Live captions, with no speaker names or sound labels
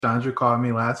Chandra called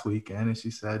me last weekend and she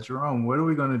said, Jerome, what are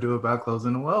we going to do about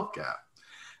closing the wealth gap?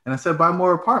 And I said, buy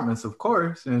more apartments, of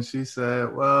course. And she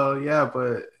said, well, yeah,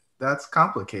 but that's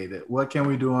complicated. What can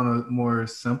we do on a more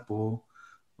simple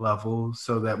level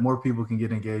so that more people can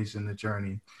get engaged in the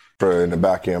journey? In the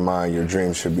back of your mind, your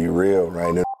dreams should be real,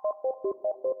 right?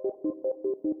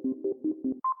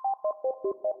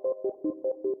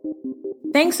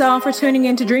 Thanks all for tuning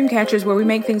in to Dreamcatchers, where we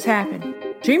make things happen.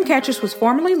 Dreamcatchers was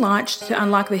formally launched to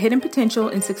unlock the hidden potential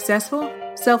in successful,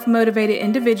 self-motivated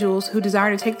individuals who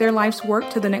desire to take their life's work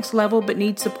to the next level but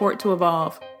need support to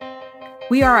evolve.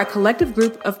 We are a collective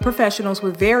group of professionals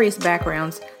with various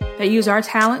backgrounds that use our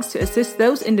talents to assist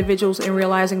those individuals in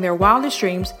realizing their wildest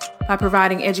dreams by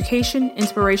providing education,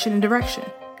 inspiration, and direction.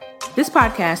 This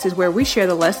podcast is where we share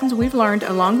the lessons we've learned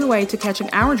along the way to catching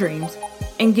our dreams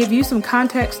and give you some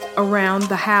context around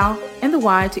the how and the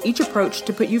why to each approach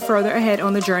to put you further ahead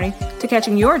on the journey to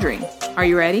catching your dream. Are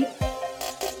you ready?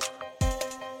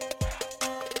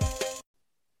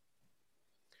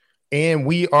 And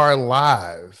we are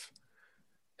live.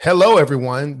 Hello,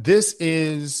 everyone. This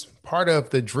is part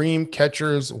of the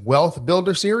Dreamcatchers Wealth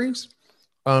Builder series.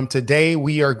 Today,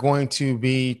 we are going to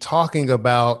be talking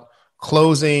about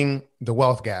closing the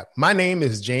wealth gap. My name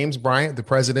is James Bryant, the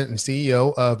president and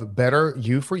CEO of Better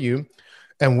You for You.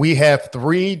 And we have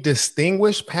three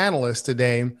distinguished panelists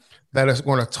today that are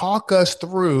going to talk us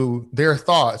through their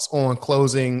thoughts on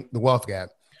closing the wealth gap.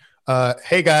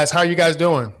 Hey guys, how are you guys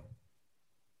doing?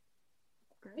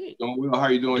 Great. Doing well. How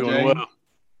are you doing, James? Well.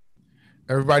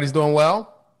 Everybody's doing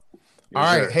well? Yes, all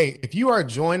right. sir. Hey, if you are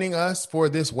joining us for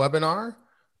this webinar,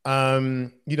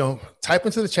 type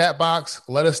into the chat box,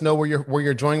 let us know where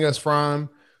you're joining us from,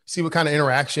 see what kind of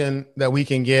interaction that we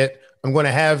can get. I'm going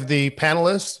to have the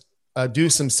panelists do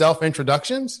some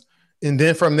self-introductions, and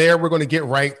then from there, we're going to get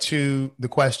right to the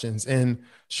questions. And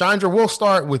Chandra, we'll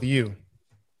start with you.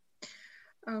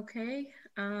 Okay.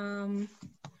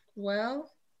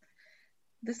 Well,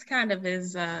 this kind of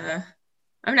is, I'm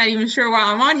not even sure why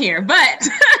I'm on here, but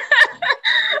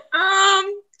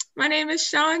my name is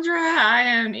Chandra. I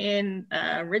am in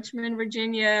Richmond,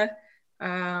 Virginia.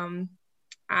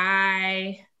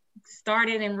 I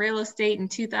started in real estate in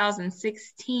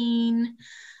 2016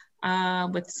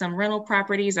 with some rental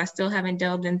properties. I still haven't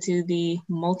delved into the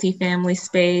multifamily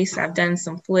space. I've done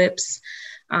some flips.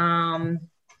 And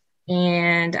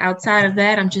outside of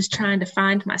that, I'm just trying to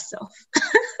find myself.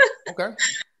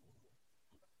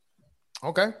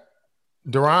 Okay.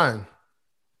 Duran.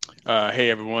 Hey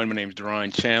everyone, my name is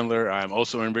Duran Chandler. I'm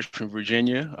also in Richmond,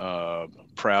 Virginia,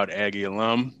 proud Aggie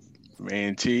alum from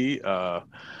A&T.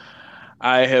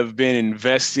 I have been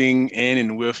investing in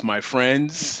and with my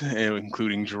friends,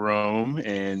 including Jerome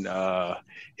and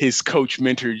his coach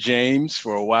mentor James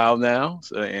for a while now,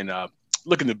 and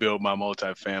looking to build my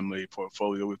multifamily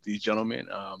portfolio with these gentlemen.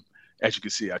 As you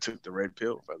can see, I took the red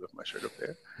pill if I lift my shirt up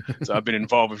there. So I've been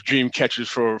involved with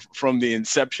Dreamcatchers from the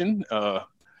inception.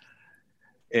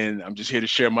 And I'm just here to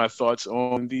share my thoughts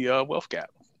on the wealth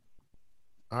gap.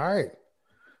 All right.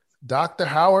 Dr.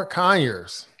 Howard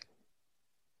Conyers.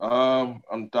 I'm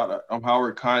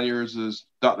Howard Conyers. As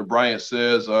Dr. Bryant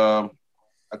says, I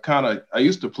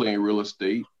used to play in real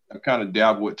estate. I kind of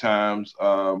dabble at times.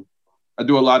 I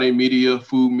do a lot in media,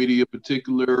 food media in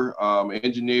particular,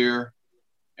 engineer.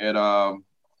 And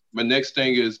my next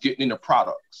thing is getting into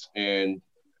products, and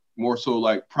more so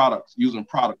like using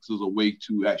products as a way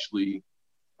to actually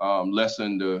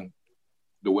lessen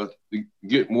the wealth,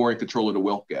 get more in control of the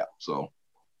wealth gap. So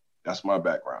that's my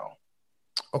background.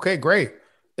 Okay, great.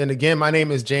 And again, my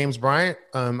name is James Bryant.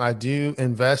 I do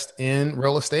invest in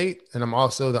real estate, and I'm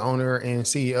also the owner and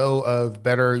CEO of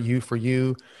Better You for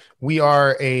You. We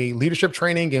are a leadership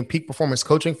training and peak performance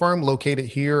coaching firm located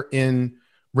here in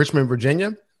Richmond,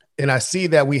 Virginia. And I see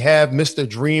that we have Mr.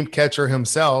 Dreamcatcher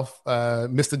himself,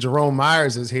 Mr. Jerome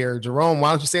Myers is here. Jerome,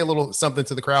 why don't you say a little something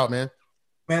to the crowd, man?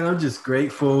 Man, I'm just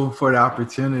grateful for the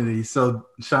opportunity. So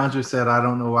Chandra said, I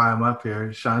don't know why I'm up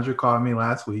here. Chandra called me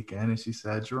last weekend and she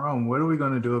said, Jerome, what are we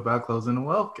going to do about closing the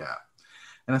wealth gap?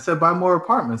 And I said, buy more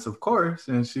apartments, of course.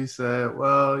 And she said,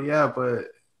 well, yeah, but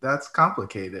that's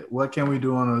complicated. What can we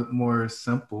do on a more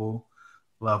simple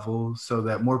level so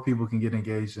that more people can get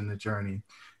engaged in the journey?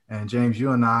 And James,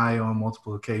 you and I on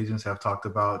multiple occasions have talked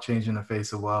about changing the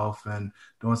face of wealth and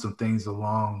doing some things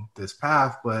along this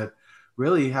path, but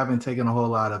really haven't taken a whole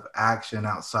lot of action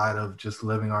outside of just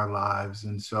living our lives.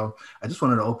 And so I just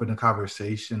wanted to open the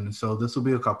conversation. And so this will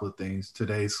be a couple of things.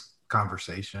 Today's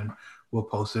conversation, we'll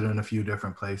post it in a few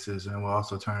different places, and we'll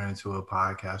also turn it into a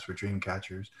podcast for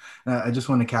Dreamcatchers. And I just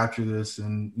want to capture this.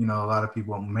 And, a lot of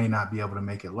people may not be able to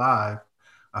make it live,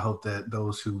 I hope that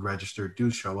those who registered do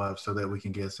show up so that we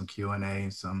can get some Q&A,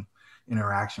 some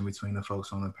interaction between the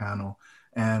folks on the panel.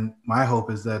 And my hope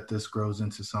is that this grows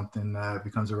into something that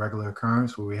becomes a regular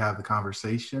occurrence where we have the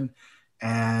conversation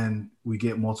and we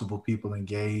get multiple people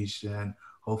engaged, and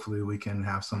hopefully we can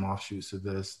have some offshoots of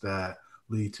this that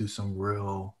lead to some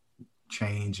real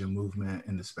change and movement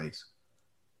in the space.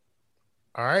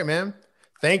 All right, man.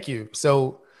 Thank you.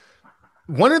 So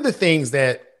one of the things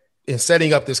that in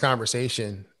setting up this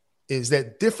conversation is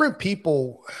that different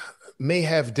people may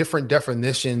have different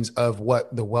definitions of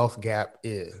what the wealth gap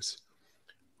is.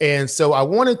 And so I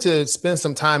wanted to spend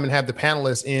some time and have the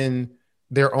panelists in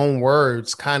their own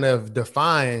words kind of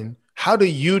define, how do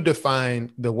you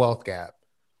define the wealth gap?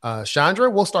 Chandra,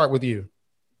 we'll start with you.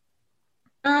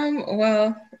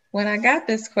 Well, when I got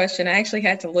this question, I actually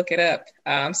had to look it up.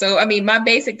 My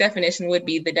basic definition would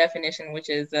be the definition, which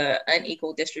is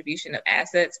unequal distribution of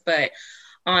assets. But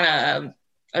on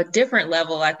a different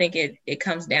level, I think it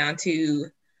comes down to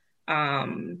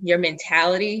your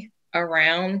mentality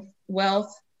around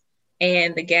wealth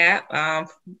and the gap.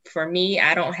 For me,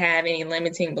 I don't have any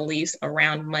limiting beliefs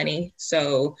around money.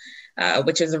 So,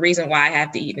 which is the reason why I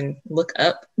have to even look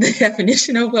up the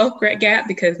definition of wealth gap,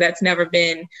 because that's never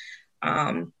been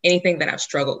anything that I've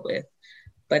struggled with.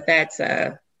 But that's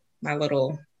my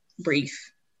little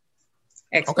brief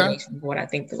explanation of what I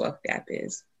think the wealth gap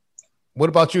is. What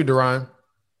about you, Duran?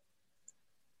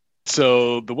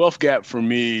 So the wealth gap for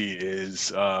me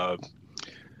is,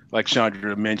 like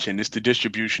Chandra mentioned, it's the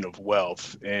distribution of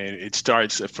wealth. And it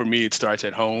starts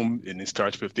at home, and it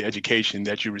starts with the education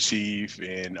that you receive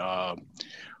and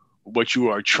what you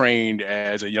are trained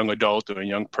as a young adult or a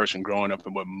young person growing up,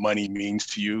 and what money means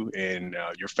to you and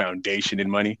your foundation in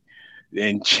money,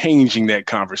 and changing that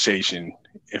conversation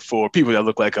for people that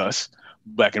look like us,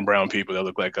 Black and brown people that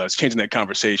look like us, changing that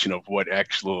conversation of what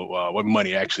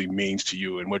money actually means to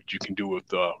you and what you can do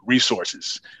with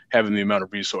resources, having the amount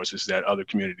of resources that other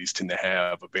communities tend to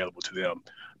have available to them,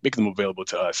 make them available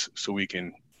to us so we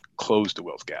can close the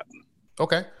wealth gap.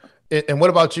 Okay. And what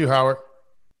about you, Howard?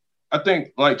 I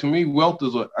think, like, to me, wealth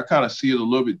is I kind of see it a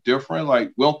little bit different.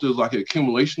 Like, wealth is like an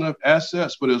accumulation of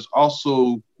assets, but it's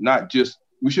also not just,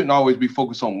 we shouldn't always be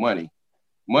focused on money.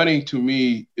 Money to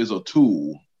me is a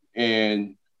tool.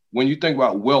 And when you think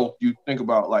about wealth, you think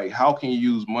about, like, how can you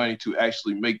use money to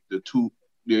actually make the tool,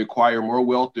 to acquire more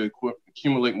wealth, to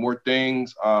accumulate more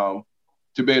things, to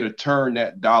be able to turn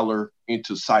that dollar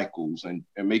into cycles and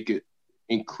make it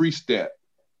increase that.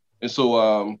 And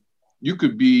so you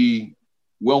could be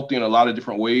wealthy in a lot of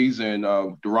different ways. And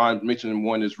Duran mentioned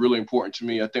one is really important to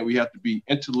me. I think we have to be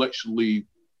intellectually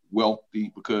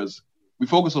wealthy, because we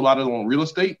focus a lot on real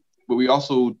estate, but we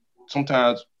also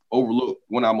sometimes overlook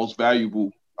one of our most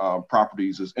valuable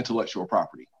properties is intellectual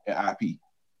property and IP,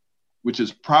 which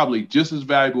is probably just as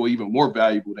valuable, even more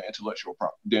valuable than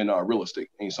than real estate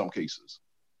in some cases.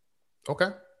 Okay.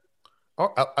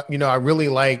 I really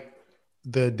like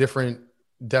the different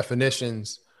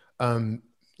definitions,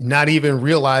 not even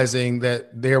realizing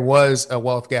that there was a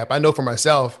wealth gap. I know for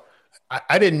myself,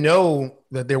 I didn't know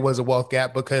that there was a wealth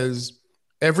gap because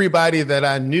everybody that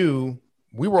I knew,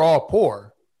 we were all poor.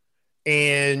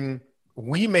 And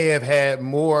we may have had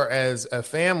more as a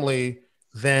family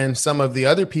than some of the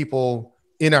other people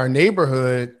in our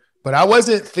neighborhood, but I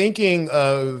wasn't thinking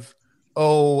of,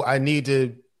 I need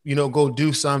to, go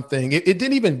do something. It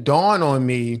didn't even dawn on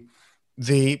me,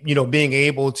 being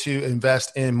able to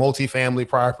invest in multifamily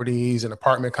properties and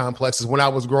apartment complexes when I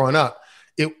was growing up.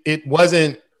 It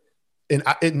wasn't,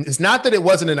 it's not that it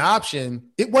wasn't an option.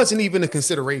 It wasn't even a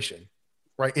consideration,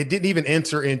 right? It didn't even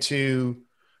enter into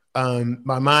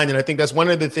my mind. And I think that's one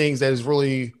of the things that is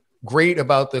really great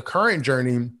about the current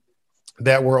journey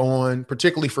that we're on,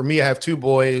 particularly for me. I have two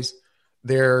boys,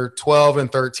 they're 12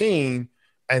 and 13,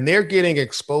 and they're getting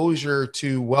exposure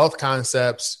to wealth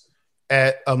concepts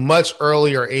at a much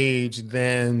earlier age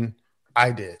than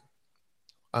I did.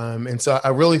 And so I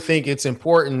really think it's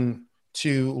important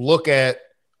to look at,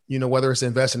 whether it's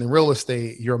investing in real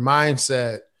estate, your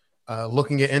mindset,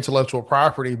 looking at intellectual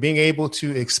property, being able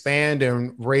to expand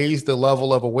and raise the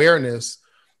level of awareness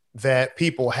that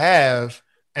people have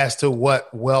as to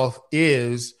what wealth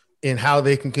is and how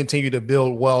they can continue to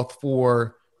build wealth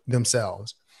for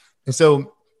themselves. And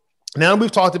so now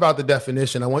we've talked about the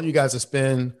definition, I want you guys to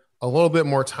spend a little bit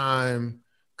more time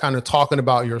kind of talking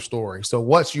about your story. So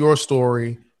what's your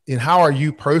story and how are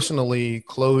you personally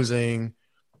closing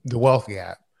the wealth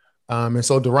gap? And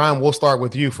so Duran, we'll start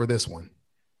with you for this one.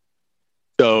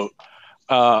 So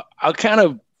I'll kind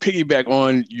of piggyback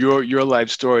on your life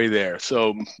story there.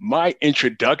 So my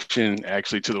introduction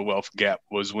actually to the wealth gap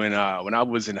was when I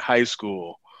was in high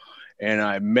school, and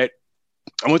I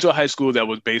went to a high school that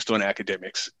was based on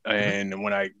academics. And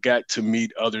when I got to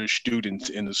meet other students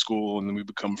in the school and then we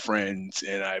become friends,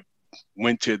 and I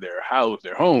went to their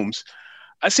homes,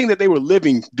 I seen that they were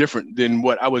living different than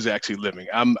what I was actually living.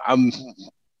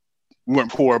 We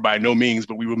weren't poor by no means,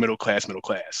 but we were middle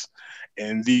class.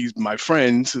 And my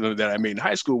friends that I made in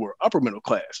high school were upper middle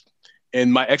class.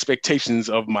 And my expectations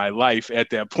of my life at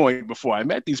that point before I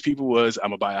met these people was, I'm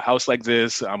gonna buy a house like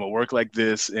this, I'm gonna work like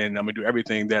this, and I'm gonna do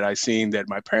everything that I seen that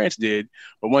my parents did.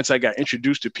 But once I got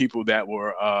introduced to people that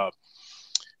were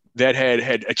that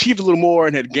had achieved a little more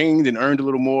and had gained and earned a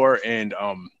little more, and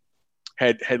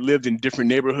had lived in different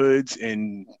neighborhoods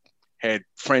and had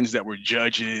friends that were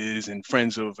judges and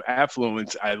friends of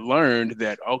affluence, I learned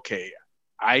that, okay,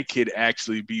 I could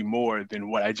actually be more than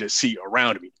what I just see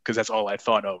around me, because that's all I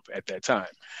thought of at that time.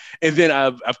 And then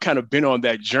I've kind of been on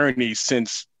that journey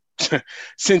since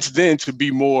then to be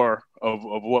more of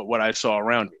what I saw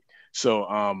around me.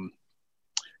 So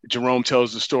Jerome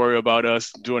tells the story about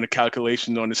us doing a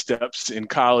calculation on the steps in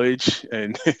college,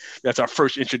 and that's our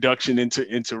first introduction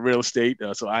into real estate.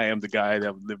 So I am the guy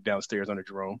that lived downstairs under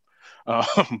Jerome.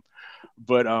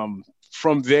 But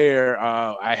from there,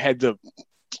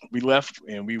 we left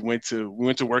and we went to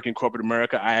work in corporate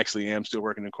America. I actually am still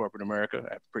working in corporate America.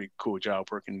 I have a pretty cool job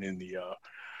working in the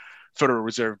Federal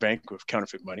Reserve Bank with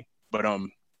counterfeit money. But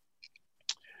and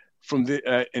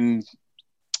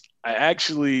I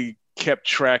actually kept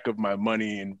track of my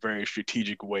money in very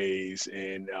strategic ways.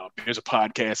 And there's a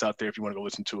podcast out there if you want to go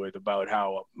listen to it about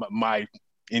how my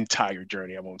entire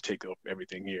journey. I won't take up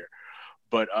everything here,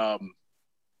 but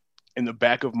in the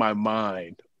back of my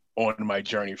mind on my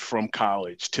journey from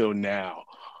college till now,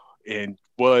 and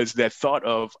was that thought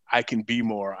of, I can be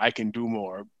more, I can do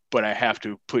more, but I have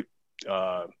to put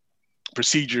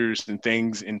procedures and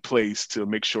things in place to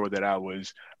make sure that I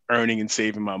was earning and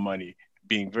saving my money,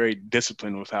 being very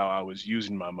disciplined with how I was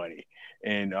using my money,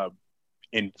 and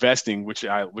investing, which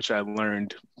I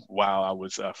learned while I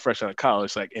was fresh out of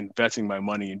college, like investing my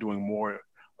money and doing more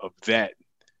of that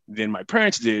than my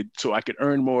parents did, so I could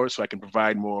earn more, so I can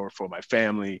provide more for my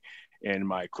family and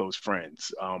my close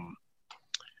friends.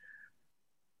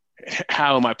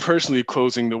 How am I personally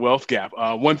closing the wealth gap?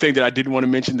 One thing that I didn't want to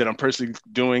mention that I'm personally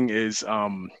doing is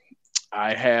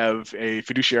I have a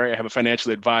fiduciary, I have a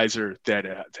financial advisor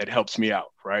that helps me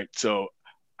out, right? So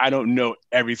I don't know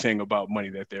everything about money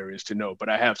that there is to know, but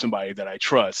I have somebody that I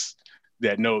trust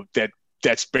that know that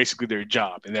that's basically their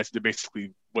job, and that's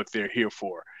basically what they're here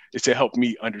for, is to help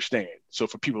me understand. So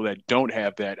for people that don't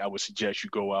have that, I would suggest you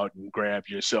go out and grab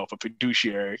yourself a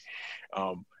fiduciary,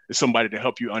 somebody to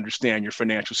help you understand your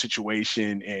financial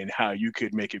situation and how you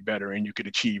could make it better and you could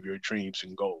achieve your dreams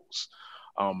and goals.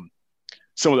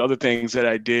 Some of the other things that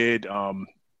I did,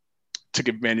 took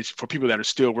advantage for people that are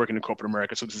still working in corporate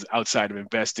America. So this is outside of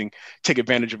investing, take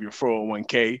advantage of your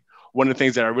 401k. One of the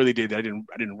things that I really did that I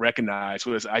didn't recognize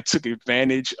was I took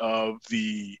advantage of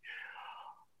the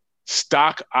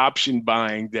stock option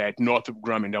buying that Northrop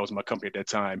Grumman, that was my company at that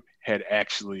time, had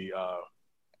actually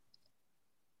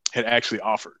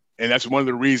offered. And that's one of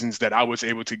the reasons that I was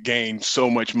able to gain so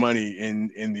much money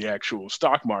in the actual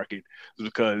stock market,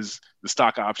 because the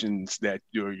stock options that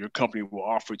your company will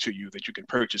offer to you, that you can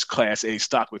purchase Class A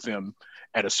stock with them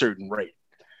at a certain rate.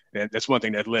 And that's one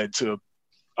thing that led to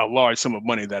a large sum of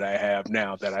money that I have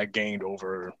now that I gained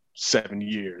over 7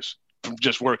 years from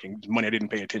just working. Money I didn't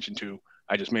pay attention to.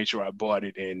 I just made sure I bought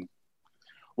it. And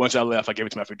once I left, I gave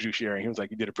it to my fiduciary. And he was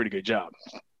like, "You did a pretty good job."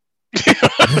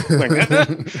 Like,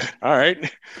 all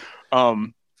right.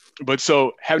 But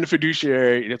so having a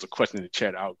fiduciary, there's a question in the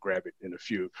chat. I'll grab it in a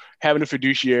few. Having a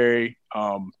fiduciary,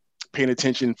 paying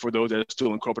attention for those that are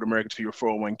still in corporate America to your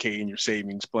 401k and your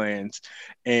savings plans.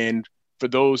 And for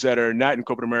those that are not in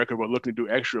corporate America, but looking to do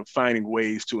extra, finding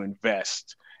ways to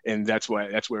invest. And that's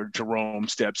where Jerome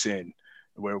steps in,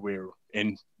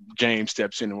 and James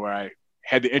steps in, where I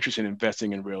had the interest in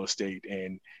investing in real estate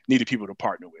and needed people to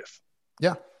partner with.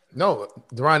 Yeah, no,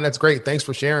 Duran, that's great. Thanks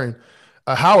for sharing.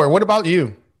 Howard, what about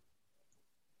you?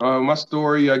 My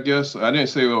story, I guess, I didn't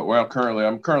say where I'm currently.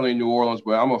 I'm currently in New Orleans,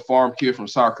 but I'm a farm kid from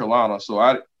South Carolina. So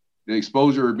the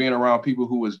exposure of being around people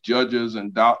who was judges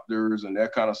and doctors and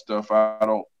that kind of stuff, I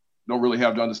don't really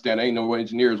have to understand. I ain't know what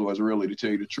engineers was, really, to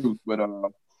tell you the truth. But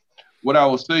what I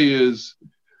will say is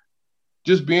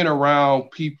just being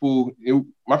around people.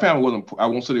 My family wasn't, I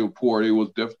won't say they were poor. They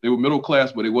were middle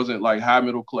class, but it wasn't like high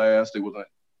middle class. They were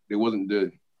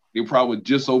probably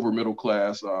just over middle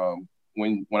class.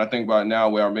 when I think about it now,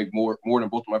 where I make more than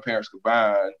both of my parents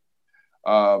combined,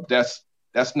 that's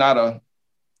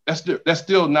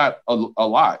still not a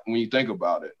lot when you think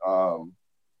about it.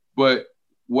 But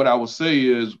what I will say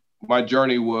is my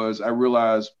journey was, I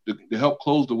realized to help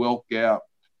close the wealth gap,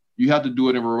 you have to do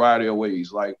it in a variety of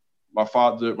ways. Like my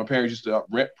parents used to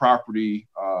rent property,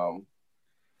 a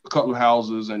couple of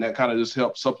houses, and that kind of just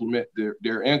helped supplement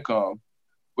their income.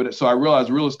 But so I realized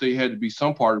real estate had to be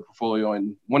some part of the portfolio.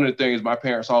 And one of the things my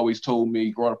parents always told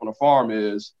me growing up on a farm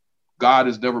is, God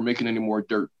is never making any more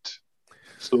dirt.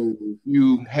 So if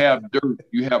you have dirt,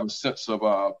 you have a sense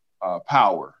of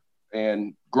power.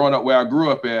 And growing up where I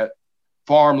grew up at,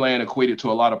 farmland equated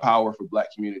to a lot of power for Black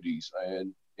communities.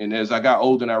 And as I got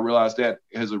older and I realized that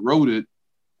has eroded,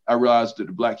 I realized that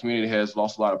the Black community has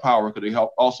lost a lot of power because they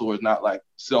also is not like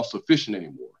self-sufficient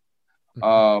anymore.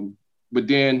 Mm-hmm. But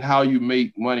then how you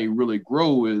make money really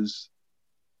grow is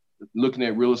looking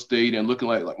at real estate and looking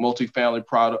like multifamily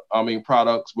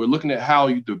products. We're looking at how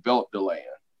you develop the land.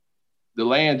 The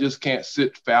land just can't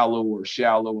sit fallow or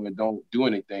shallow and don't do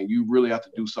anything. You really have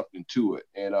to do something to it.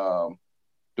 And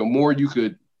the more you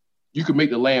could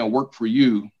make the land work for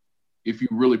you if you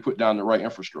really put down the right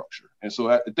infrastructure. And so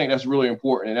I think that's really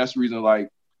important. And that's the reason,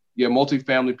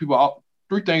 multifamily people,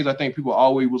 three things I think people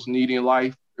always was needing in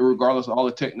life, regardless of all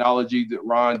the technology that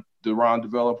Ron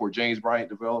developed or James Bryant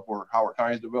developed or Howard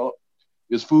Conyers developed,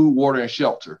 is food, water, and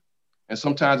shelter. And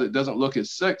sometimes it doesn't look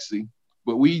as sexy,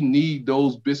 but we need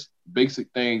those basic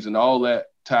things, and all that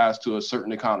ties to a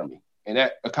certain economy. And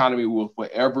that economy will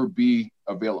forever be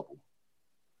available.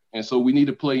 And so we need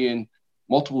to play in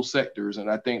multiple sectors. And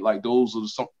I think those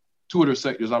are two of the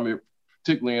sectors I'm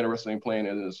particularly interested in playing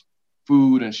in, is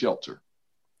food and shelter.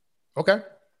 Okay.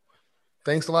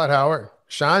 Thanks a lot, Howard.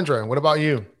 Chandra, what about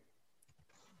you?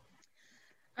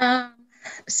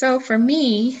 So for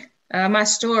me, my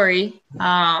story,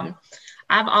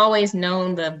 I've always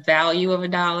known the value of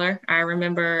 $1. I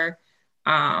remember,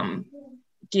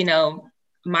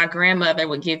 my grandmother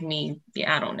would give me,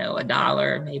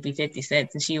 $1, maybe 50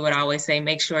 cents. And she would always say,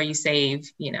 make sure you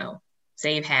save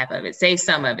half of it, save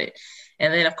some of it.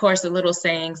 And then of course the little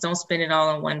sayings, don't spend it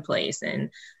all in one place.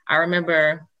 And I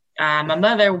remember my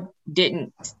mother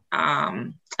didn't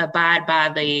abide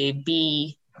by the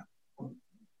be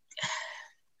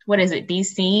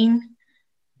seen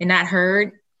and not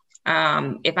heard.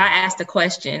 If I asked a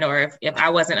question or if I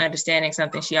wasn't understanding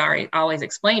something, she always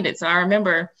explained it. So I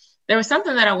remember there was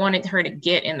something that I wanted her to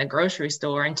get in the grocery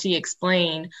store, and she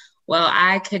explained, well,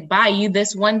 I could buy you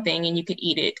this one thing and you could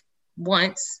eat it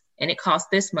once and it costs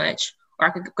this much, or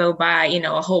I could go buy,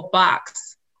 a whole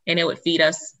box and it would feed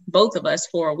both of us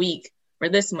for a week for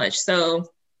this much. So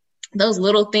those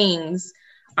little things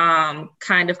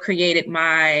kind of created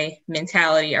my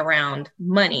mentality around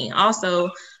money.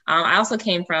 Also, I also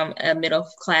came from a middle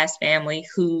class family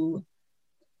who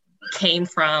came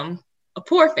from a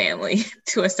poor family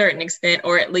to a certain extent,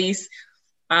 or at least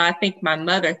I think my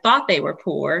mother thought they were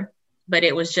poor, but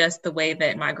it was just the way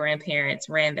that my grandparents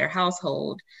ran their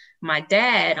household. My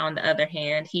dad, on the other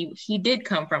hand, he did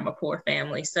come from a poor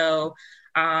family. So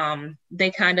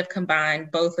they kind of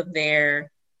combined both of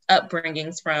their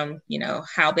upbringings from,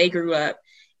 how they grew up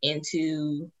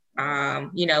into,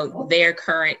 their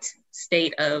current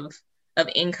state of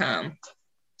income.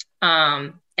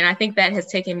 And I think that has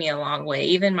taken me a long way.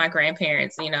 Even my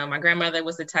grandparents, my grandmother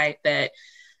was the type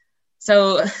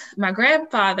so my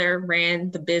grandfather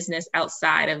ran the business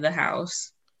outside of the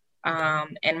house.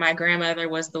 And my grandmother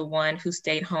was the one who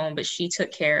stayed home, but she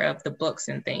took care of the books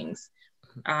and things.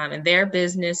 And their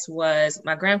business was,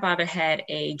 my grandfather had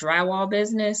a drywall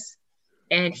business,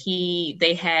 and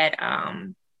they had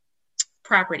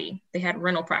property. They had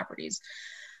rental properties.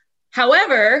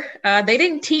 However, they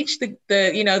didn't teach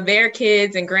their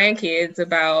kids and grandkids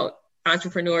about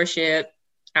entrepreneurship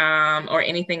or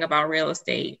anything about real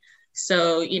estate.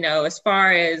 So, as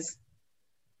far as,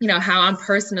 how I'm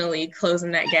personally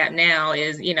closing that gap now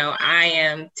is, I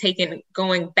am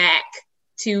going back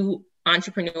to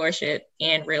entrepreneurship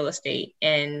and real estate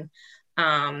and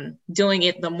doing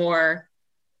it the more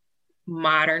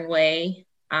modern way,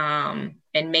 and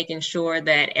making sure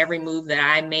that every move that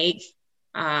I make,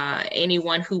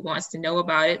 anyone who wants to know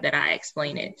about it, that I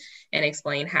explain it and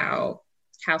explain how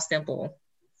simple,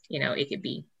 it could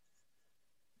be.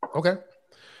 Okay,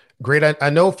 great. I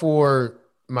know for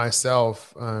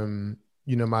myself, my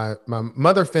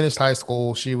mother finished high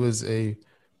school. She was a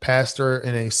pastor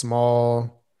in a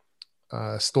small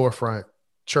storefront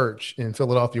church in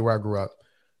Philadelphia where I grew up.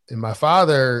 And my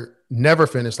father never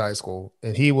finished high school,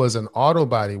 and he was an auto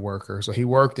body worker. So he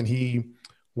worked and he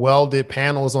welded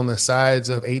panels on the sides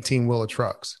of 18-wheeler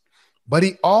trucks. but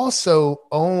he also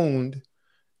owned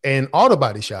an auto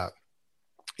body shop.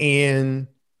 And,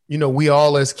 you know, we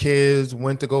all as kids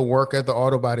went to go work at the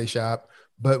auto body shop,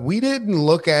 but we didn't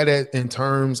look at it in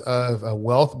terms of a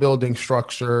wealth building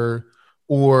structure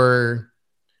or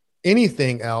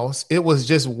anything else. It was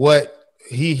just what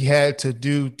he had to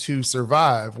do to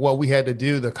survive, what we had to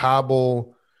do to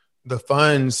cobble the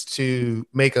funds to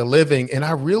make a living. And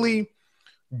I really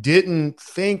didn't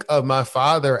think of my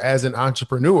father as an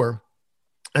entrepreneur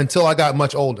until I got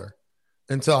much older.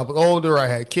 Until I was older, I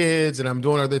had kids and I'm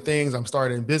doing other things. I'm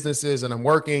starting businesses and I'm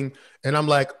working. And I'm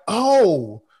like,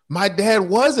 oh, my dad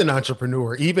was an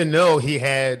entrepreneur, even though he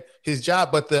had his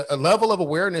job. But the level of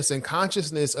awareness and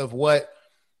consciousness of what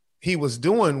he was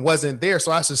doing wasn't there.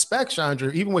 So I suspect,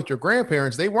 Chandra, even with your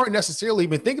grandparents, they weren't necessarily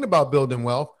even thinking about building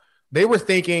wealth. They were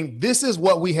thinking, this is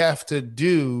what we have to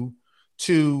do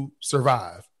to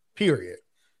survive, period.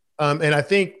 And I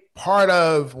think part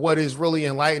of what is really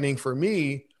enlightening for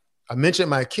me, I mentioned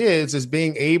my kids, is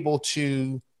being able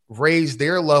to raise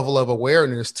their level of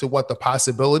awareness to what the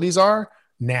possibilities are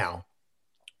now,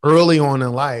 early on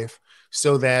in life,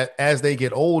 so that as they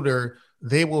get older,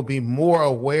 they will be more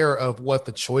aware of what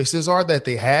the choices are that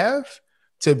they have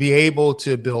to be able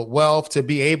to build wealth, to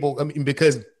be able, I mean,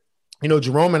 because, you know,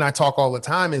 Jerome and I talk all the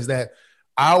time is that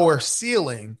our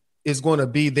ceiling is going to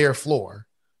be their floor,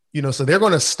 you know, so they're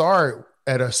going to start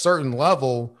at a certain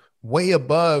level way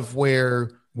above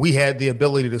where we had the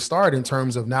ability to start in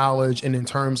terms of knowledge and in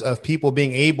terms of people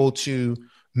being able to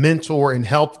mentor and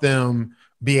help them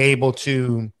be able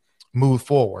to move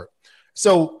forward.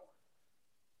 So,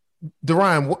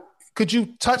 Dorian, could you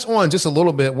touch on just a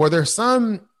little bit, were there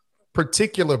some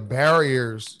particular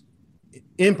barriers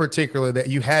in particular that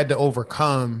you had to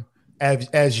overcome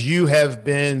as you have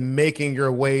been making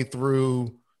your way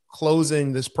through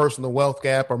closing this personal wealth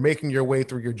gap or making your way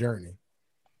through your journey?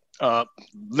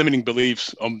 Limiting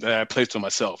beliefs that I placed on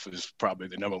myself is probably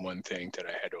the number one thing that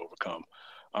I had to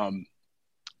overcome.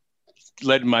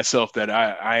 Letting myself that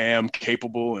I am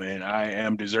capable and I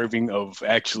am deserving of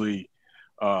actually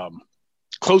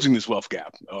closing this wealth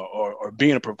gap or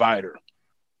being a provider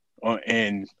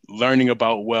and learning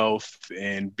about wealth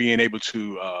and being able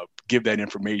to give that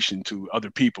information to other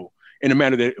people in a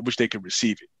manner that which they can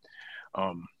receive it.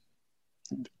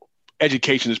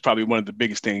 Education is probably one of the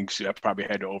biggest things I probably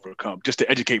had to overcome, just to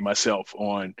educate myself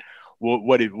on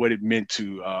what it meant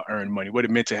to earn money, what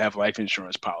it meant to have life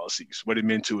insurance policies, what it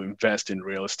meant to invest in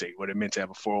real estate, what it meant to have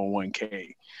a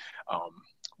 401k,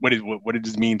 what it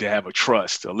does mean to have a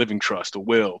trust, a living trust, a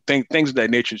will, things of that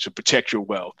nature to protect your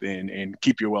wealth and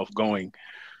keep your wealth going,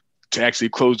 to actually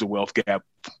close the wealth gap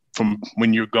from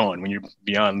when you're gone, when you're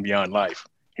beyond life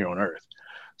here on earth.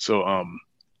 So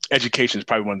education is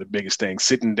probably one of the biggest things.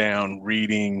 Sitting down,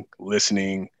 reading,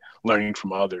 listening, learning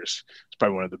from others is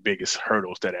probably one of the biggest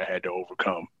hurdles that I had to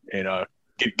overcome. And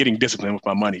getting disciplined with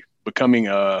my money, becoming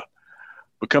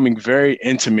very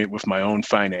intimate with my own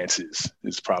finances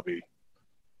is probably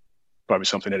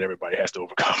something that everybody has to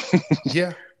overcome.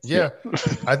 Yeah.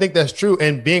 I think that's true.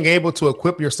 And being able to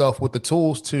equip yourself with the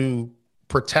tools to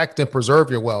protect and preserve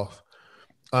your wealth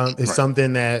is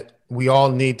something that we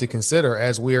all need to consider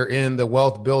as we are in the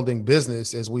wealth building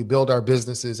business, as we build our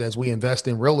businesses, as we invest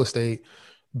in real estate.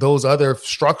 Those other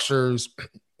structures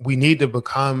we need to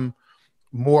become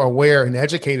more aware and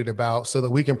educated about so that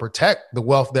we can protect the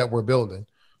wealth that we're building,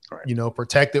 you know,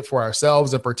 protect it for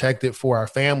ourselves and protect it for our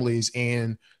families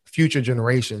and future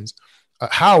generations.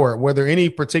 Howard, were there any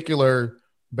particular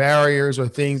barriers or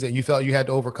things that you felt you had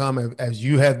to overcome as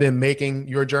you have been making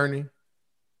your journey?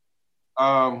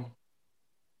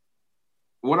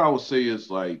 What I would say is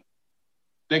like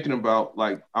thinking about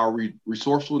like our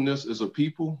resourcefulness as a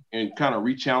people and kind of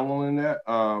rechanneling that.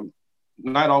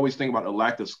 Not always think about the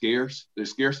lack of the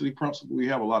scarcity principle. We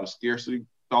have a lot of scarcity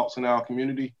thoughts in our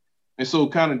community. And so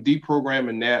kind of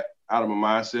deprogramming that out of my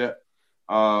mindset.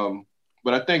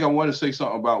 But I think I want to say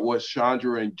something about what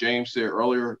Chandra and James said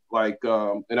earlier. Like,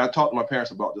 and I talked to my parents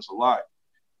about this a lot.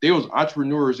 They was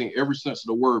entrepreneurs in every sense of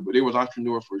the word, but they was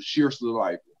entrepreneurs for sheer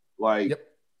survival. Like,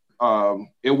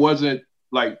 it wasn't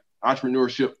like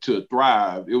entrepreneurship to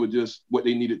thrive. It was just what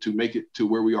they needed to make it to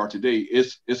where we are today.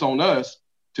 It's on us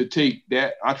to take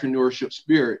that entrepreneurship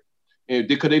spirit, and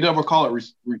because they never call it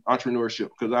entrepreneurship.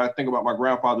 Because I think about my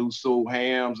grandfather who sold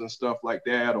hams and stuff like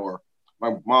that, or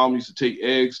my mom used to take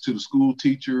eggs to the school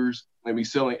teachers and be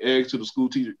selling eggs to the school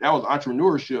teachers. That was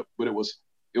entrepreneurship, but it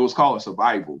was called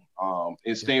survival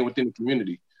and staying within the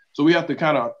community. So we have to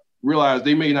kind of realize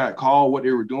they may not call what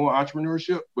they were doing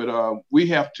entrepreneurship, but we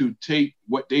have to take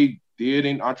what they did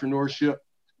in entrepreneurship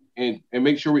and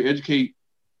make sure we educate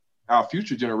our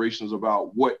future generations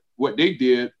about what they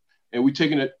did, and we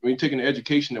taking the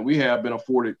education that we have been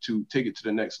afforded to take it to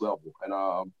the next level.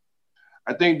 And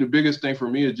I think the biggest thing for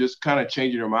me is just kind of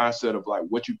changing your mindset of like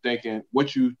what you thinking,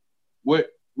 what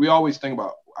we always think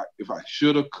about, if I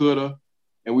shoulda, coulda,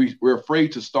 and we're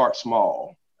afraid to start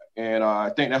small. And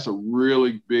I think that's a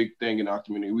really big thing in our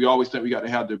community. We always think we got to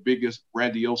have the biggest,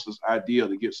 grandiose idea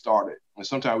to get started. And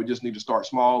sometimes we just need to start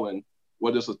small, and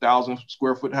whether it's 1,000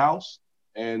 square foot house,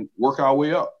 and work our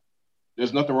way up.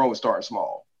 There's nothing wrong with starting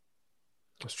small.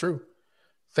 That's true.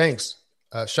 Thanks.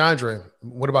 Chandra,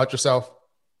 what about yourself?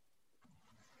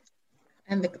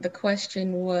 And the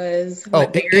question was,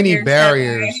 any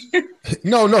barriers?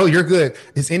 No, you're good.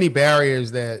 Is any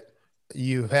barriers that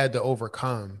you've had to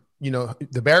overcome?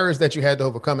 The barriers that you had to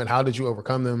overcome, and how did you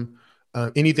overcome them?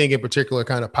 Anything in particular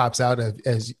kind of pops out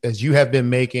as you have been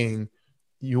making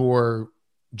your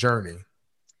journey?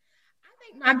 I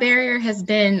think my barrier has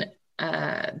been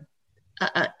having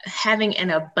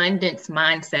an abundance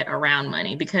mindset around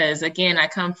money, because again, I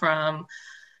come from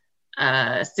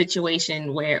a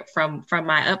situation where from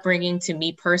my upbringing to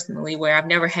me personally, where I've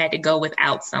never had to go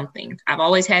without something. I've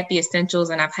always had the essentials,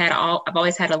 and I've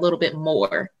always had a little bit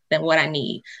more than what I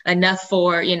need, enough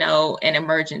for, an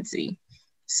emergency.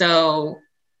 So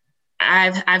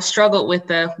I've struggled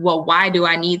with why do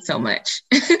I need so much?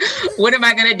 What am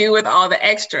I going to do with all the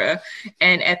extra?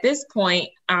 And at this point,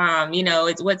 I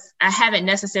haven't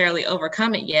necessarily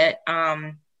overcome it yet.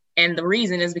 And the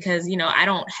reason is because, I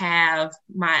don't have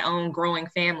my own growing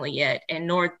family yet, and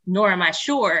nor am I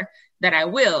sure that I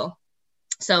will.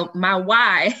 So my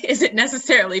why isn't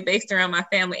necessarily based around my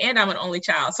family, and I'm an only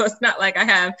child. So it's not like I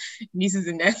have nieces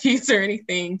and nephews or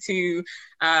anything to,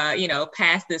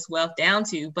 pass this wealth down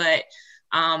to. But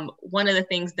one of the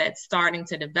things that's starting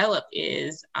to develop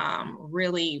is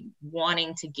really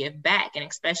wanting to give back. And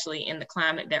especially in the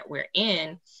climate that we're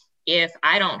in, if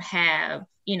I don't have,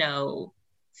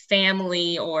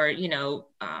 family or,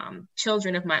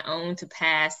 children of my own to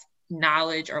pass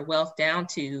knowledge or wealth down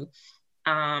to,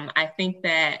 I think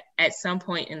that at some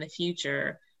point in the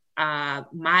future,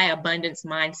 my abundance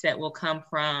mindset will come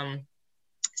from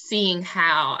seeing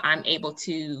how I'm able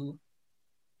to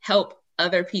help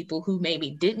other people who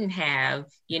maybe didn't have,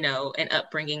 an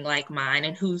upbringing like mine,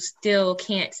 and who still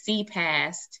can't see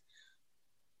past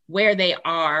where they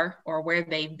are or where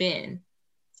they've been.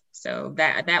 So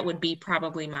that would be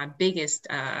probably my biggest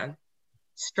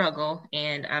struggle,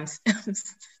 and I'm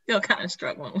still kind of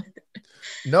struggling with it.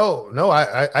 No,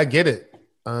 I get it.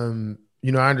 I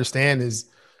understand is,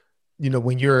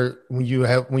 when you're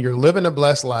living a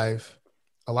blessed life,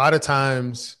 a lot of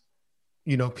times,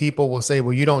 people will say,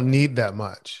 well, you don't need that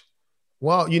much.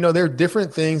 Well, there are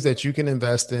different things that you can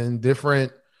invest in,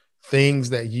 different things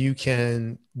that you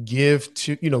can give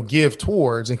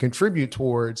towards and contribute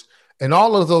towards. And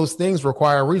all of those things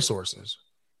require resources,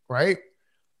 right?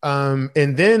 And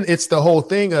then it's the whole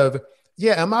thing of,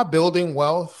 am I building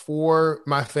wealth for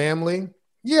my family?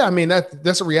 Yeah, I mean,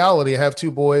 that's a reality. I have 2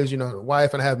 boys, a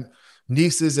wife, and I have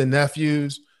nieces and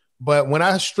nephews. But when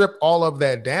I strip all of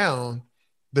that down,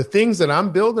 the things that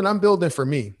I'm building for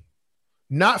me.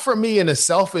 Not for me in a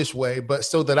selfish way, but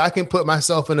so that I can put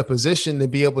myself in a position to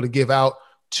be able to give out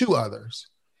to others.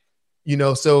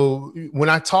 So when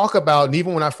I talk about, and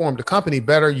even when I formed a company,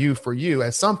 Better You for You,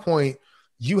 at some point,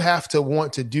 you have to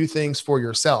want to do things for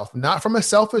yourself, not from a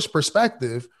selfish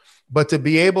perspective, but to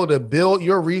be able to build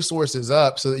your resources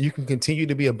up so that you can continue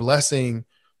to be a blessing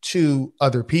to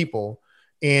other people.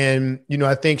 And,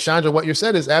 I think, Chandra, what you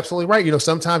said is absolutely right.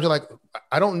 Sometimes you're like,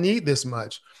 I don't need this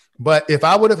much. But if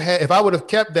I would have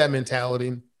kept that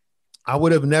mentality, I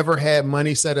would have never had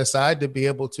money set aside to be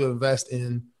able to invest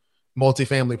in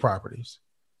multifamily properties.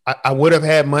 I would have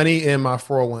had money in my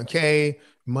 401k,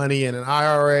 money in an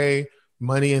IRA,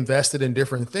 money invested in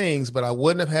different things, but I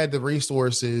wouldn't have had the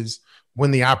resources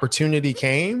when the opportunity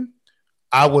came.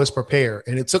 I was prepared,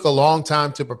 and it took a long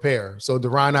time to prepare. So,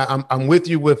 Deron, I'm with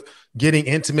you with getting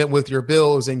intimate with your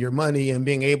bills and your money, and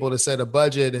being able to set a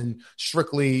budget and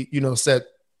strictly,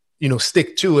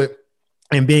 stick to it,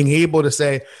 and being able to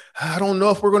say, I don't know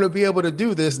if we're going to be able to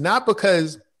do this, not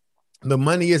because the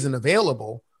money isn't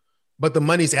available, but the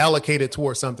money's allocated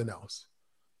towards something else,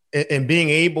 and being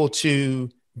able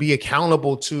to be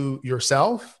accountable to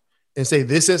yourself and say,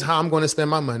 this is how I'm going to spend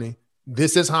my money.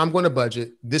 This is how I'm going to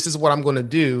budget. This is what I'm going to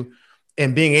do.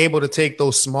 And being able to take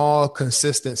those small,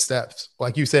 consistent steps.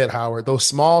 Like you said, Howard, those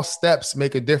small steps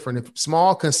make a difference. If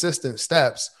small, consistent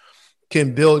steps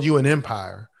can build you an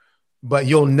empire, but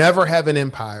you'll never have an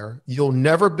empire. You'll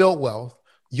never build wealth.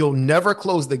 You'll never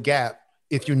close the gap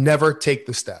if you never take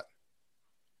the step.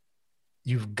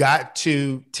 You've got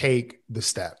to take the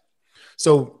step.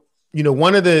 So,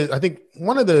 one of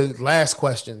the last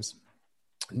questions,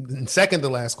 second to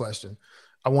last question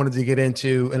I wanted to get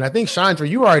into, and I think Chandra,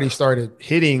 you already started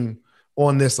hitting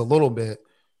on this a little bit.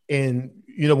 And,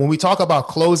 when we talk about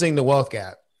closing the wealth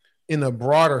gap in a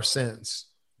broader sense,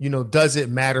 does it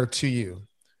matter to you?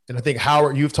 And I think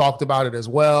Howard, you've talked about it as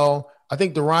well. I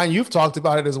think Duran, you've talked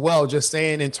about it as well, just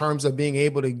saying in terms of being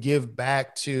able to give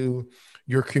back to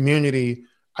your community.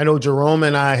 I know Jerome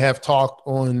and I have talked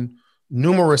on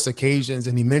numerous occasions,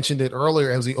 and he mentioned it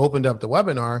earlier as we opened up the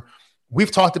webinar.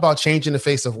 We've talked about changing the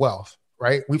face of wealth,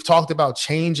 right? We've talked about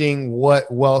changing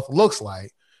what wealth looks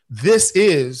like. This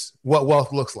is what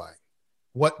wealth looks like.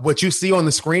 What you see on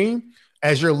the screen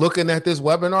as you're looking at this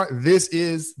webinar, this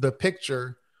is the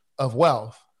picture of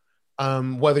wealth.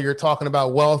 Whether you're talking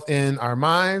about wealth in our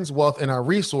minds, wealth in our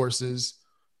resources,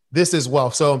 this is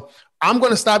wealth. So I'm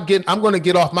going to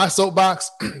get off my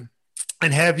soapbox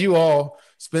and have you all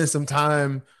spend some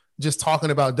time just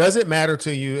talking about, does it matter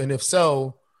to you? And if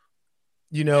so,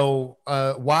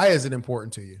 why is it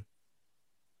important to you?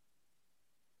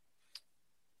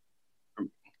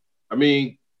 I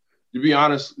mean, to be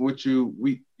honest with you,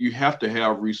 you have to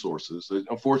have resources.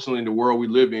 Unfortunately, in the world we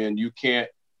live in, you can't,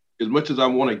 as much as I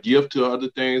want to give to other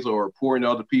things or pour into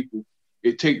other people,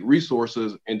 it takes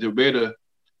resources. And to be able to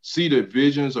see the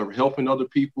visions of helping other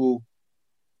people,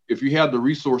 if you have the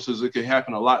resources, it can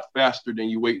happen a lot faster than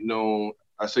you waiting on,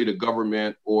 I say, the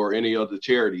government or any other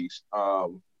charities.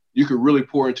 You could really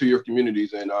pour into your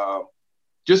communities, and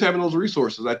just having those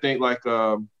resources. I think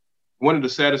one of the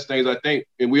saddest things, I think,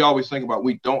 and we always think about,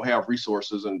 we don't have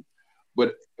resources.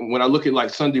 But when I look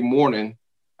at Sunday morning,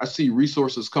 I see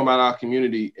resources come out of our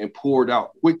community and poured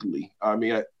out quickly. I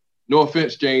mean, no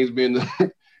offense, James, being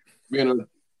a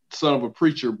son of a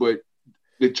preacher, but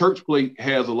the church plate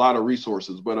has a lot of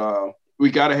resources. But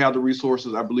we got to have the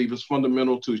resources. I believe it's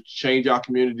fundamental to change our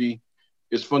community.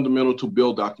 It's fundamental to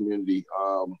build our community.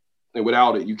 And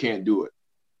without it, you can't do it.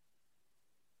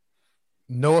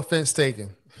 No offense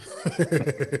taken.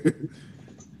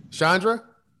 Chandra?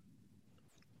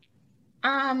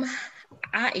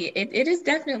 It is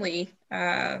definitely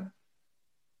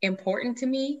important to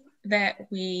me that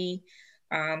we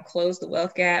close the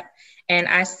wealth gap. And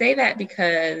I say that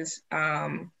because,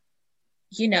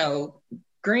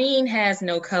 green has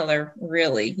no color,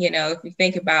 really, if you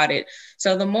think about it.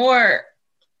 So the more,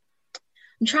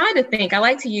 I'm trying to think, I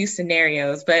like to use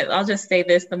scenarios, but I'll just say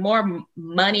this, the more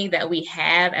money that we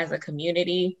have as a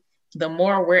community, the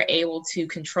more we're able to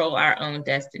control our own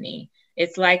destiny.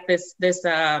 It's like this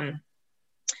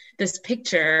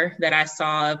picture that I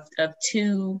saw of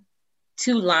two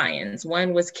lions.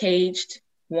 One was caged,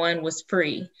 one was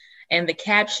free. And the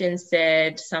caption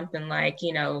said something like,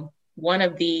 one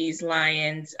of these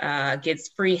lions gets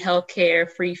free healthcare,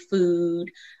 free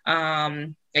food,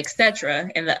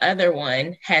 etc. And the other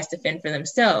one has to fend for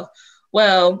themselves.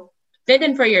 Well,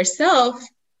 fending for yourself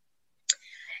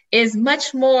is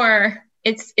much more,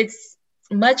 it's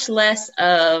much less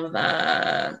of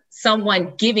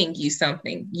someone giving you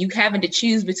something. You having to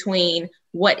choose between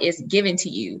what is given to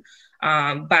you.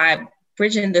 By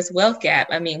bridging this wealth gap,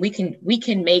 I mean, we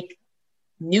can make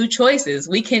new choices.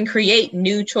 We can create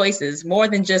new choices, more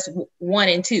than just 1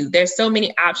 and 2. There's so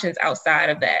many options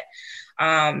outside of that.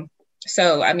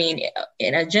 So, I mean,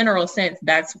 in a general sense,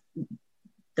 that's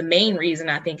the main reason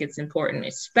I think it's important,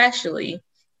 especially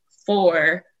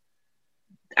for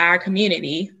our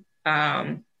community,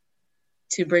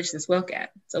 to bridge this wealth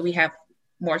gap. So we have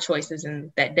more choices,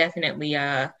 and that definitely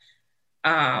are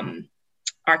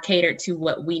catered to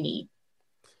what we need.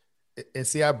 And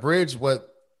see, I bridge what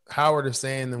Howard is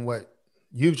saying and what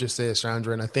you've just said,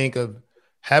 Chandra, and I think of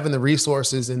having the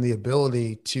resources and the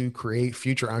ability to create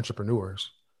future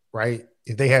entrepreneurs, right?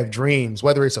 If they have dreams,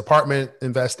 whether it's apartment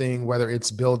investing, whether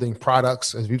it's building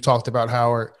products, as we've talked about,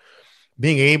 Howard,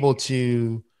 being able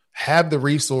to have the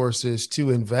resources to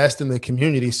invest in the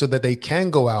community so that they can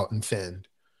go out and fend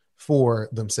for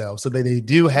themselves, so that they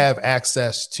do have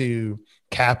access to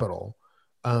capital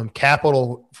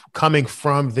coming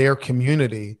from their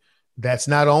community that's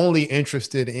not only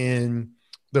interested in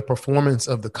the performance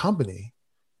of the company,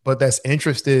 but that's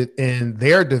interested in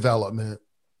their development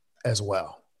as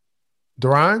well.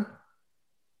 Duran?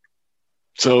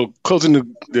 So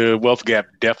closing the wealth gap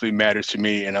definitely matters to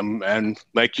me. And I'm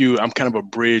like you, I'm kind of a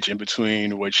bridge in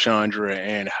between what Chandra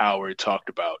and Howard talked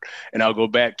about. And I'll go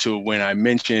back to when I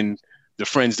mentioned the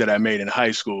friends that I made in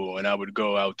high school, and I would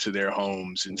go out to their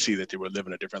homes and see that they were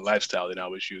living a different lifestyle than I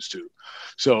was used to.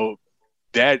 So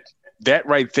that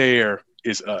right there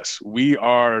is us. We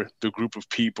are the group of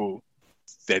people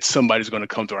that somebody's going to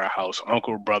come to our house,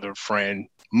 uncle, brother, friend,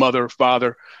 mother,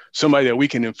 father, somebody that we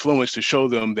can influence to show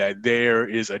them that there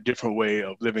is a different way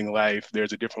of living life.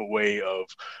 There's a different way of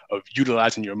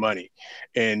utilizing your money.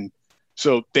 And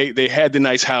so they had the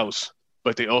nice house,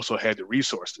 but they also had the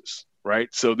resources, right?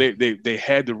 So they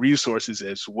had the resources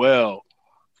as well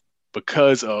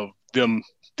because of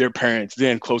their parents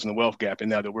then closing the wealth gap. And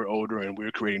now that we're older and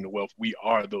we're creating the wealth, we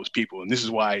are those people. And this is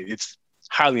why it's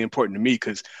highly important to me,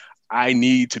 because I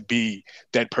need to be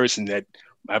that person that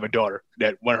I have a daughter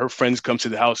that when her friends come to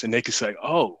the house and they can say,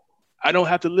 oh, I don't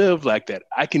have to live like that.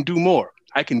 I can do more.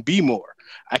 I can be more.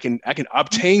 I can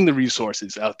obtain the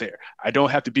resources out there. I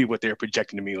don't have to be what they're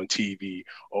projecting to me on TV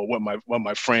or what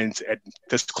my friends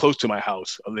that's close to my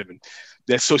house are living.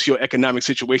 That socioeconomic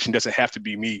situation doesn't have to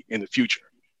be me in the future.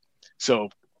 So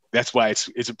that's why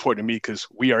it's important to me, because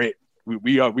we are it.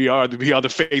 We are the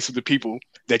face of the people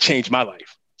that changed my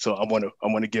life. So I want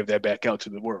to give that back out to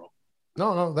the world.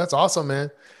 No, that's awesome,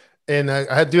 man. And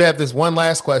I do have this one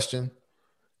last question.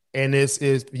 And this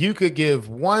is, you could give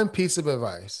one piece of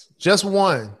advice, just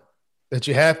one, that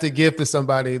you have to give to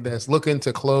somebody that's looking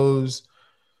to close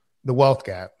the wealth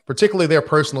gap, particularly their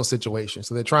personal situation.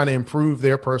 So they're trying to improve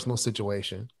their personal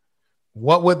situation.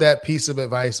 What would that piece of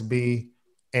advice be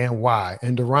and why?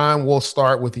 And Deron, we'll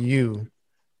start with you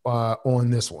on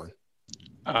this one.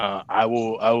 I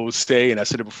will say, and I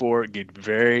said it before,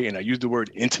 and I use the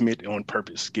word intimate on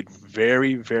purpose. Get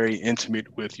very, very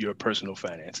intimate with your personal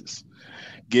finances.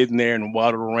 Get in there and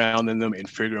waddle around in them and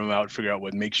figure them out. Figure out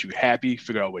what makes you happy.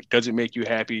 Figure out what doesn't make you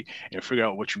happy, and figure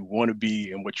out what you want to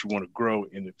be and what you want to grow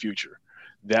in the future.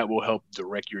 That will help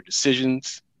direct your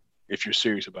decisions. If you're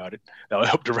serious about it, that will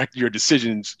help direct your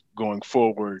decisions going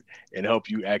forward and help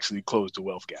you actually close the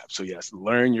wealth gap. So yes,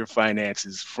 learn your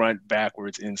finances front,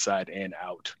 backwards, inside, and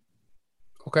out.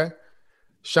 Okay.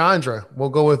 Chandra, we'll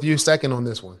go with you second on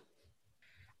this one.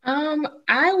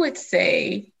 I would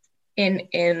say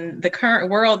in the current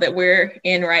world that we're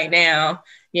in right now,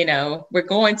 we're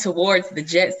going towards the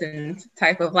Jetsons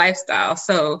type of lifestyle.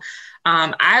 So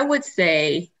I would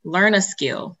say learn a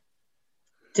skill.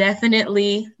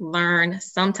 Definitely learn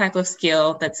some type of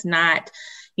skill that's not,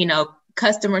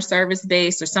 customer service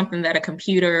based or something that a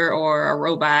computer or a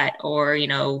robot or,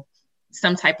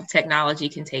 some type of technology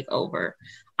can take over.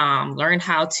 Learn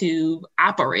how to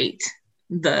operate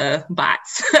the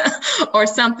bots or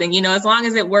something, as long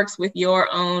as it works with your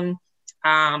own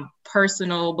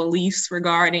personal beliefs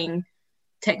regarding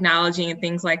technology and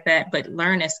things like that, but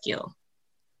learn a skill.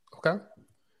 Okay.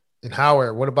 And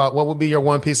Howard, what would be your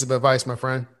one piece of advice, my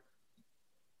friend?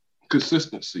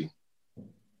 Consistency.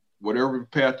 Whatever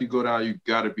path you go down, you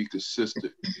got to be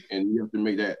consistent, and you have to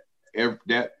make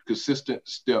that consistent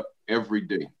step every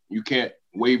day. You can't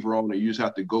waver on it. You just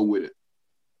have to go with it.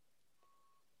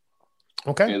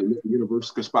 Okay. And let the universe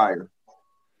conspire.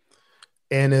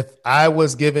 And if I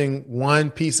was giving one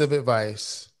piece of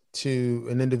advice to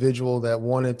an individual that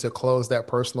wanted to close that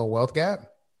personal wealth gap,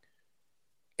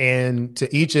 and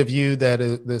to each of you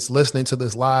that's listening to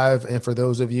this live, and for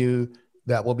those of you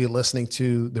that will be listening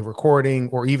to the recording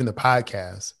or even the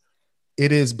podcast,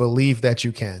 it is believe that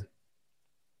you can.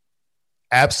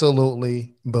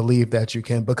 Absolutely believe that you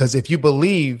can. Because if you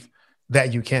believe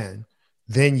that you can,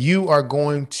 then you are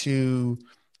going to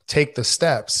take the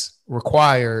steps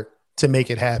required to make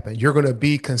it happen. You're going to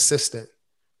be consistent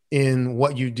in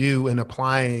what you do and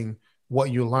applying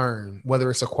what you learn, whether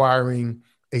it's acquiring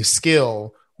a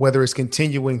skill, whether it's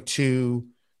continuing to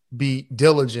be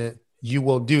diligent, you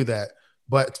will do that.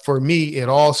 But for me, it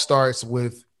all starts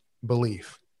with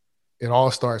belief. It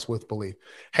all starts with belief.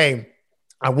 Hey,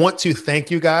 I want to thank